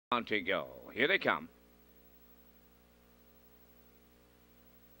On to go. Here they come.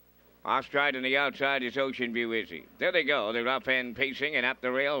 Off stride on the outside is Ocean View Izzy. There they go. They're up and pacing and up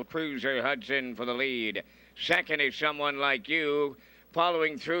the rail. Cruiser Hudson for the lead. Second is Someone Like You.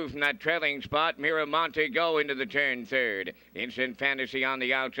 Following through from that trailing spot, Miramonte go into the turn third. Instant Fantasy on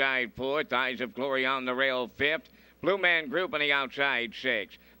the outside fourth. Eyes of Glory on the rail fifth. Blue Man Group on the outside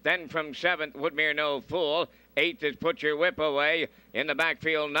sixth. Then from seventh, Woodmere No Fool. Eighth is Put Your Whip Away. In the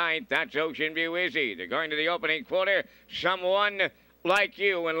backfield, ninth, that's Ocean View Izzy. They're going to the opening quarter. Someone Like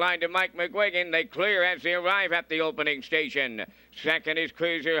You in line to Mike McGuigan. They clear as they arrive at the opening station. Second is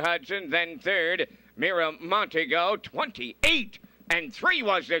Cruiser Hudson. Then third, Miramonte go. 28-3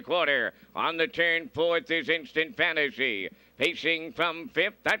 was the quarter. On the turn, fourth is Instant Fantasy. Pacing from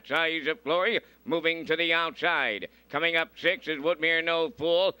fifth, that's Eyes of Glory, moving to the outside. Coming up sixth is Woodmere No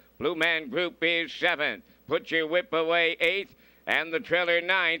Fool. Blue Man Group is seventh. Put Your Whip Away eighth, and the trailer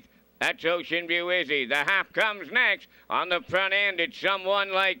ninth. That's Ocean View Izzy. The half comes next. On the front end, it's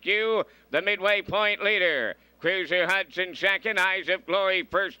Someone Like You, the midway point leader. Cruiser Hudson second, Eyes of Glory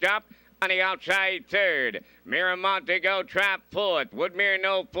first up. On the outside, third. Miramonte go trap fourth. Woodmere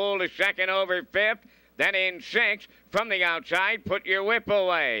No Fool is second over fifth. Then in sixth, from the outside, Put Your Whip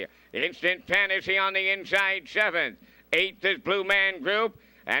Away. Instant Fantasy on the inside, seventh. Eighth is Blue Man Group.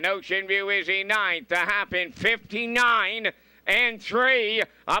 And Ocean View Izzy ninth. The half in 59-3.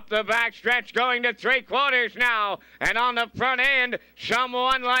 Up the back stretch, going to three quarters now. And on the front end,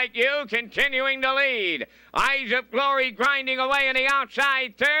 Someone Like You continuing to lead. Eyes of Glory grinding away on the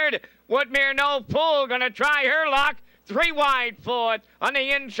outside third. Woodmere No Fool going to try her luck. Three wide fourth. On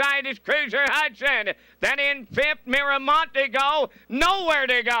the inside is Cruiser Hudson. Then in fifth, Miramonte go. Nowhere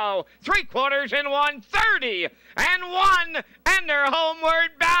to go. Three quarters in 1:30-1. And they're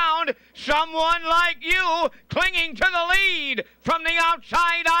homeward bound. Someone Like You clinging to the lead. From the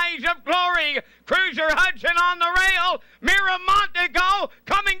outside, Eyes of Glory. Cruiser Hudson on the rail. Miramonte go.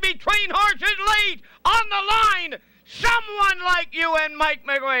 Coming between horses late. On the line, Someone Like You and Mike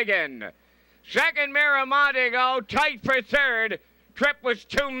McGuigan. Second, Miramonte go, tight for third. Trip was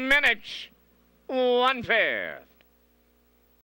 2 minutes, 1/5.